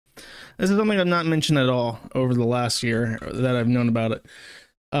This is something I've not mentioned at all over the last year that I've known about it.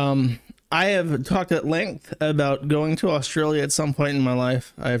 I have talked at length about going to Australia at some point in my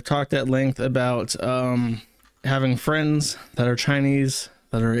life. I have talked at length about having friends that are Chinese,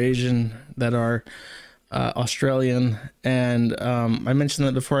 that are Asian, that are Australian, and I mentioned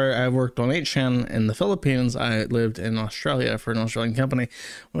that before. I worked on 8chan in the Philippines. I lived in Australia for an Australian company.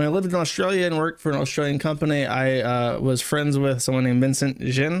 When I lived in Australia and worked for an Australian company, I was friends with someone named Vincent.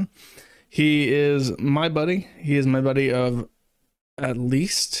 He is my buddy. He is my buddy of at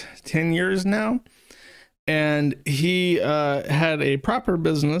least 10 years now, and he had a proper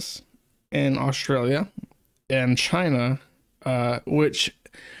business in Australia and China, which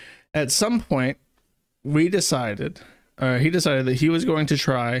at some point he decided that he was going to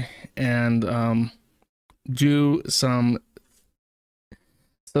try and do some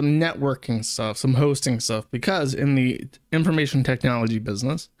networking stuff, some hosting stuff, because in the information technology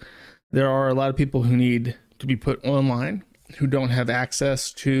business, there are a lot of people who need to be put online, who don't have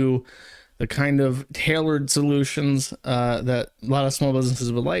access to the kind of tailored solutions that a lot of small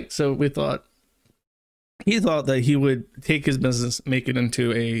businesses would like. So he thought that he would take his business, make it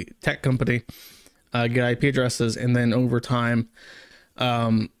into a tech company, get IP addresses, and then over time,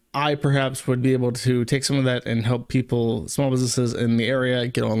 I perhaps would be able to take some of that and help people, small businesses in the area,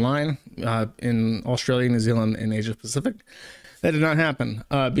 get online in Australia, New Zealand, and Asia Pacific. That did not happen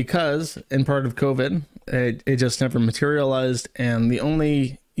because, in part of COVID, it just never materialized, and the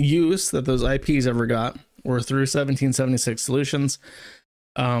only use that those IPs ever got were through 1776 Solutions,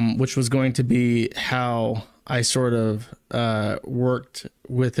 which was going to be how I sort of worked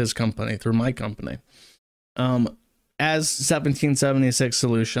with his company, through my company. As 1776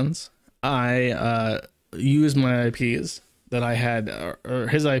 Solutions, I used my IPs that I had, or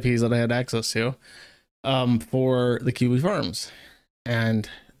his IPs that I had access to, for the Kiwi farms. And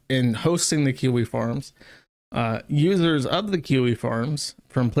in hosting the Kiwi farms, users of the Kiwi farms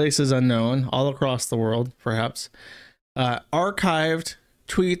from places unknown all across the world, perhaps, archived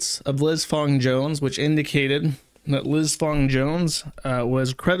tweets of Liz Fong Jones, which indicated that Liz Fong Jones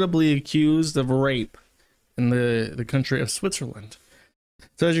was credibly accused of rape in the country of Switzerland.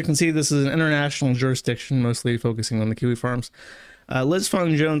 So as you can see, this is an international jurisdiction, mostly focusing on the Kiwi farms. Liz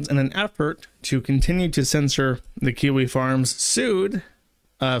Fong Jones, in an effort to continue to censor the Kiwi farms, sued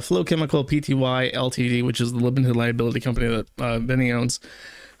Flow Chemical Pty Ltd, which is the limited liability company that Vinny owns,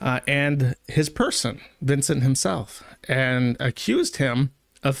 and his person, Vincent himself, and accused him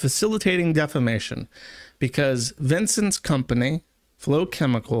of facilitating defamation because Vincent's company, Flow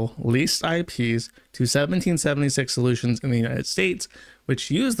Chemical, leased IPs to 1776 Solutions in the United States,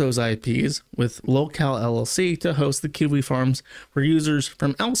 which used those IPs with Locale LLC to host the Kiwi farms, where users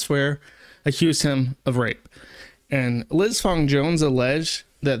from elsewhere accused him of rape. And Liz Fong Jones alleged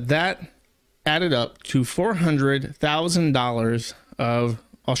that that added up to $400,000 of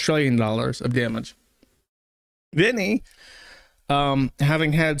Australian dollars of damage. Vinny,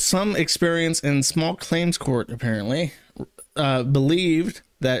 having had some experience in small claims court, apparently, believed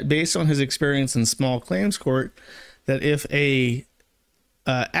that based on his experience in small claims court, that if a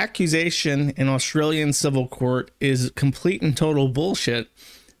accusation in Australian civil court is complete and total bullshit,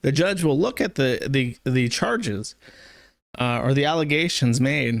 the judge will look at the charges or the allegations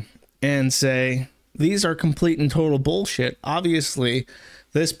made and say, these are complete and total bullshit. Obviously,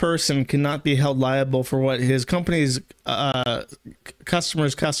 this person cannot be held liable for what his company's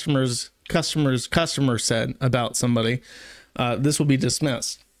customers said about somebody. This will be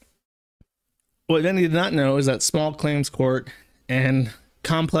dismissed. What Vinny did not know is that small claims court and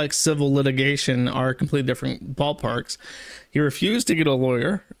complex civil litigation are completely different ballparks. He refused to get a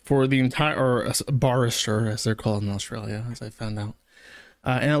lawyer for the entire, or a barrister, as they're called in Australia, as I found out,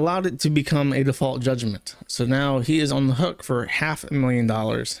 and allowed it to become a default judgment. So now he is on the hook for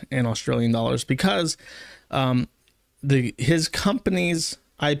 $500,000 in Australian dollars because his company's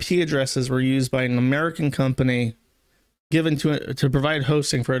IP addresses were used by an American company, given to provide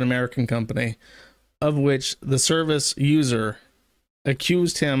hosting for an American company, of which the service user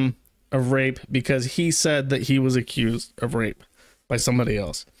accused him of rape because he said that he was accused of rape by somebody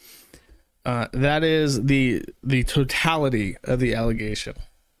else. That is the totality of the allegation.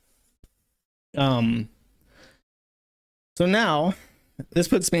 So now this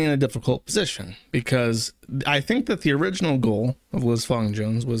puts me in a difficult position because I think that the original goal of Liz Fong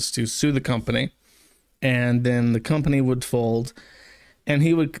Jones was to sue the company, and then the company would fold and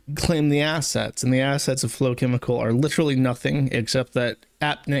he would claim the assets, and the assets of Flow Chemical are literally nothing except that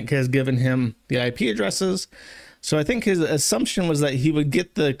AppNick has given him the IP addresses. So I think his assumption was that he would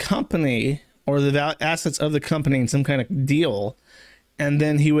get the company or the assets of the company in some kind of deal, And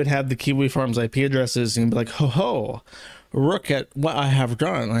then he would have the Kiwi Farms IP addresses and be like, ho ho, look at what I have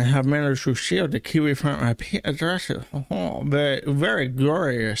done. I have managed to shield the Kiwi Farm IP addresses. Oh, very, very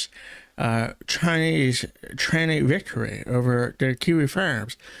glorious Chinese tranny victory over the Kiwi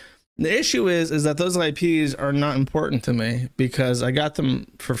Farms. The issue is that those IPs are not important to me because I got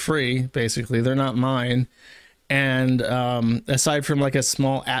them for free, basically. They're not mine. And aside from like a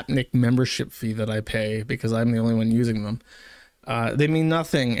small AppNick membership fee that I pay because I'm the only one using them, they mean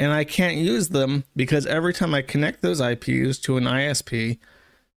nothing. And I can't use them because every time I connect those IPs to an ISP,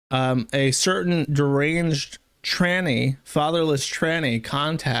 a certain deranged tranny, fatherless tranny,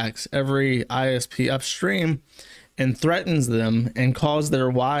 contacts every ISP upstream and threatens them and calls their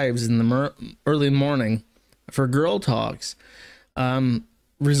wives in the early morning for girl talks,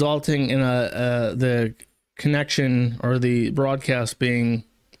 resulting in the connection or the broadcast being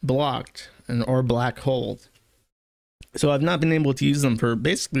blocked or black holed. So I've not been able to use them for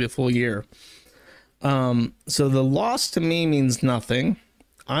basically a full year. So the loss to me means nothing.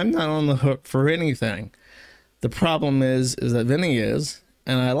 I'm not on the hook for anything. The problem is that Vinny is,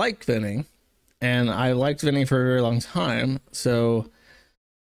 and I like Vinny, and I liked Vinny for a very long time. So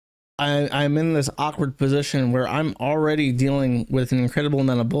I'm in this awkward position where I'm already dealing with an incredible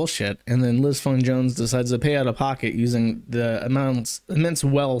amount of bullshit, and then Liz Fong Jones decides to pay out of pocket using the immense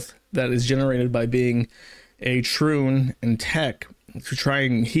wealth that is generated by being a troon in tech to try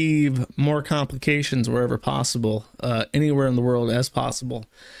and heave more complications wherever possible, anywhere in the world as possible.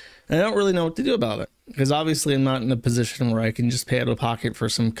 And I don't really know what to do about it because obviously I'm not in a position where I can just pay out of pocket for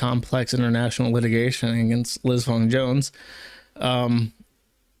some complex international litigation against Liz Fong Jones.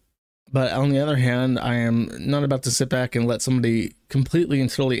 But on the other hand, I am not about to sit back and let somebody completely and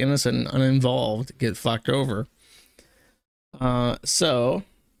totally innocent and uninvolved get fucked over. So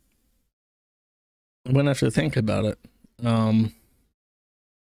I'm gonna have to think about it.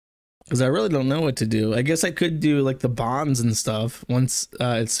 Because I really don't know what to do. I guess I could do like the bonds and stuff once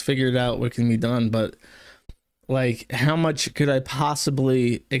it's figured out what can be done. But like, how much could I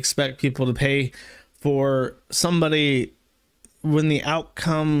possibly expect people to pay for somebody when the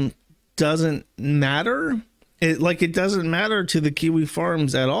outcome doesn't matter? It doesn't matter to the Kiwi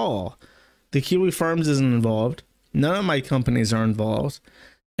Farms at all. The Kiwi Farms isn't involved. None of my companies are involved.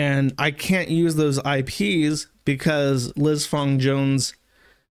 And I can't use those IPs because Liz Fong Jones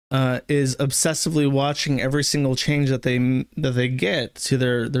is obsessively watching every single change that they get to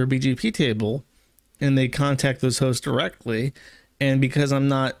their BGP table, and they contact those hosts directly. And because I'm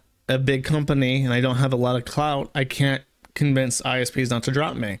not a big company and I don't have a lot of clout, I can't convince ISPs not to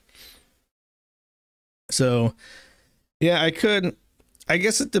drop me. So yeah, I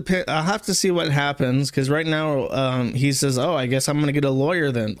guess it depends. I'll have to see what happens, because right now he says, oh, I guess I'm gonna get a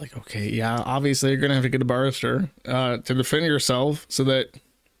lawyer then. Like, okay, yeah, obviously you're gonna have to get a barrister to defend yourself so that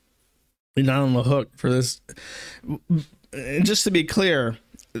you're not on the hook for this. And just to be clear,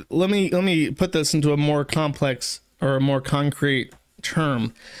 let me put this into a more complex or a more concrete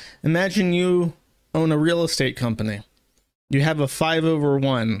term. Imagine you own a real estate company. You have a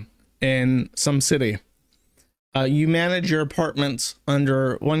 5/1 in some city. You manage your apartments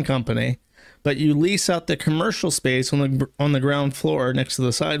under one company, but you lease out the commercial space on the ground floor next to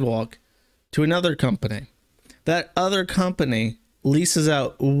the sidewalk to another company. That other company leases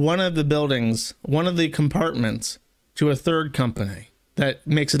out one of the buildings, one of the compartments, to a third company that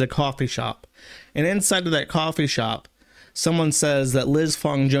makes it a coffee shop. And inside of that coffee shop, someone says that Liz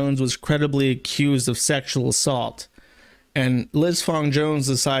Fong Jones was credibly accused of sexual assault. And Liz Fong Jones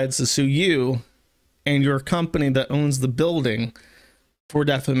decides to sue you and your company that owns the building for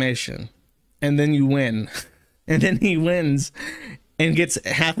defamation. And then you win. And then he wins and gets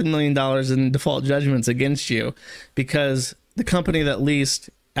 $500,000 in default judgments against you because the company that leased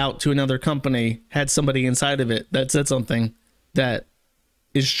out to another company had somebody inside of it that said something that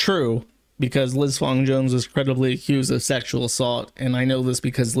is true, because Liz Fong Jones was credibly accused of sexual assault. And I know this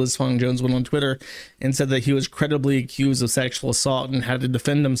because Liz Fong Jones went on Twitter and said that he was credibly accused of sexual assault and had to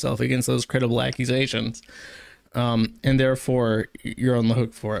defend himself against those credible accusations. And therefore, you're on the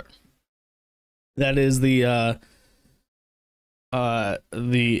hook for it. That is the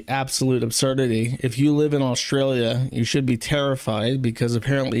absolute absurdity. If you live in Australia, you should be terrified because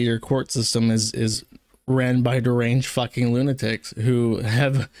apparently your court system is ran by deranged fucking lunatics who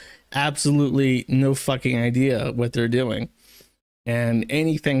have absolutely no fucking idea what they're doing, and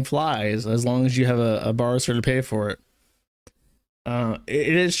anything flies as long as you have a barrister to pay for it.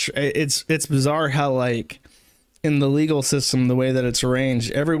 It's bizarre how, like, in the legal system, the way that it's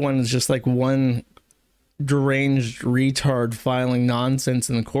arranged, everyone is just like one deranged retard filing nonsense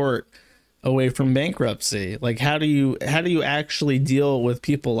in the court away from bankruptcy. Like, how do you actually deal with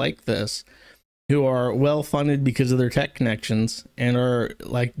people like this who are well funded because of their tech connections and are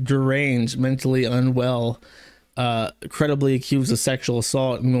like deranged, mentally unwell, credibly accused of sexual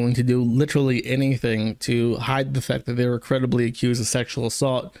assault and willing to do literally anything to hide the fact that they were credibly accused of sexual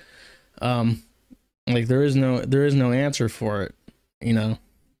assault? Like, there is no answer for it, you know.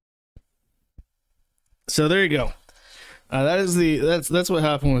 So there you go. That's what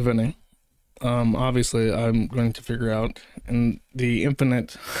happened with Vinny. Obviously I'm going to figure out, and the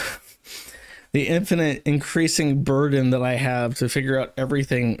infinite increasing burden that I have to figure out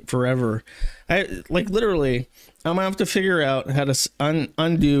everything forever. I like literally I'm gonna have to figure out how to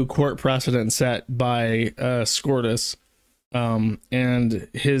undo court precedent set by Scortis and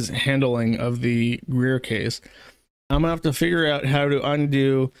his handling of the Greer case. I'm gonna have to figure out how to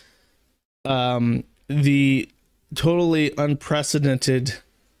undo the totally unprecedented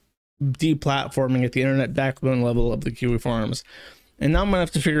deplatforming at the internet backbone level of the Kiwi farms. And now I'm gonna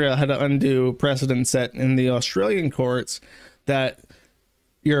have to figure out how to undo precedent set in the Australian courts that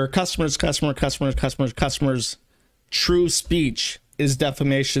your customers true speech is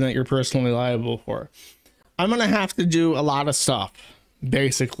defamation that you're personally liable for. I'm gonna have to do a lot of stuff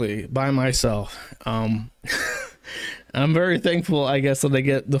basically by myself. I'm very thankful, I guess, that I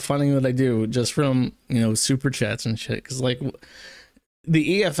get the funding that I do just from, you know, super chats and shit. Because like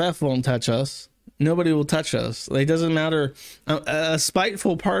the EFF won't touch us. Nobody will touch us. Like, it doesn't matter. A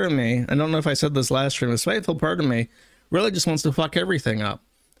spiteful part of me, I don't know if I said this last stream, a spiteful part of me really just wants to fuck everything up.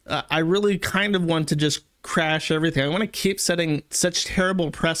 I really kind of want to just crash everything. I want to keep setting such terrible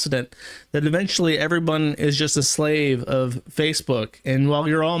precedent that eventually everyone is just a slave of Facebook. And while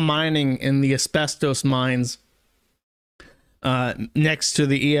you're all mining in the asbestos mines next to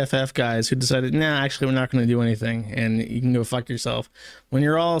the EFF guys who decided, nah, actually we're not going to do anything and you can go fuck yourself, when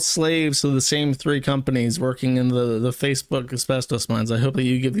you're all slaves to the same three companies working in the Facebook asbestos mines, I hope that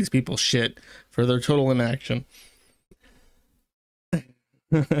you give these people shit for their total inaction.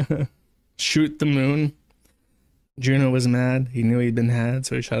 Shoot the moon. Juno was mad. He knew he'd been had,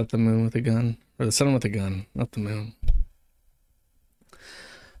 so he shot at the moon with a gun, or the sun with a gun, not the moon.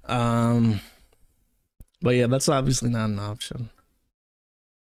 But yeah, that's obviously not an option.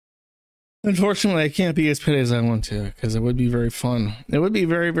 Unfortunately, I can't be as petty as I want to, because it would be very fun. It would be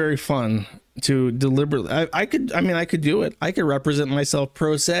very, very fun to deliberately. I could do it. I could represent myself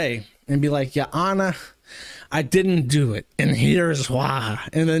pro se and be like, yeah, Anna, I didn't do it, and here's why.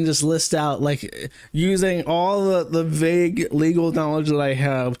 And then just list out, like, using all the vague legal knowledge that I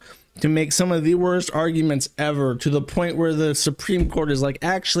have to make some of the worst arguments ever, to the point where the Supreme Court is like,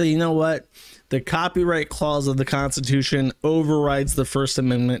 actually, you know what? The copyright clause of the Constitution overrides the First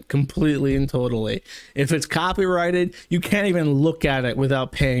Amendment completely and totally. If it's copyrighted, you can't even look at it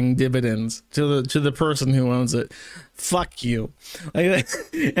without paying dividends to the person who owns it. Fuck you. Like,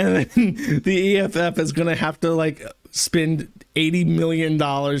 and then the EFF is gonna have to like spend $80 million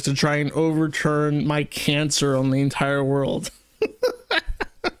to try and overturn my cancer on the entire world.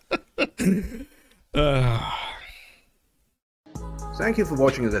 Thank you for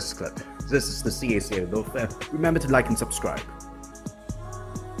watching this clip. This is the CACA. Remember to like and subscribe.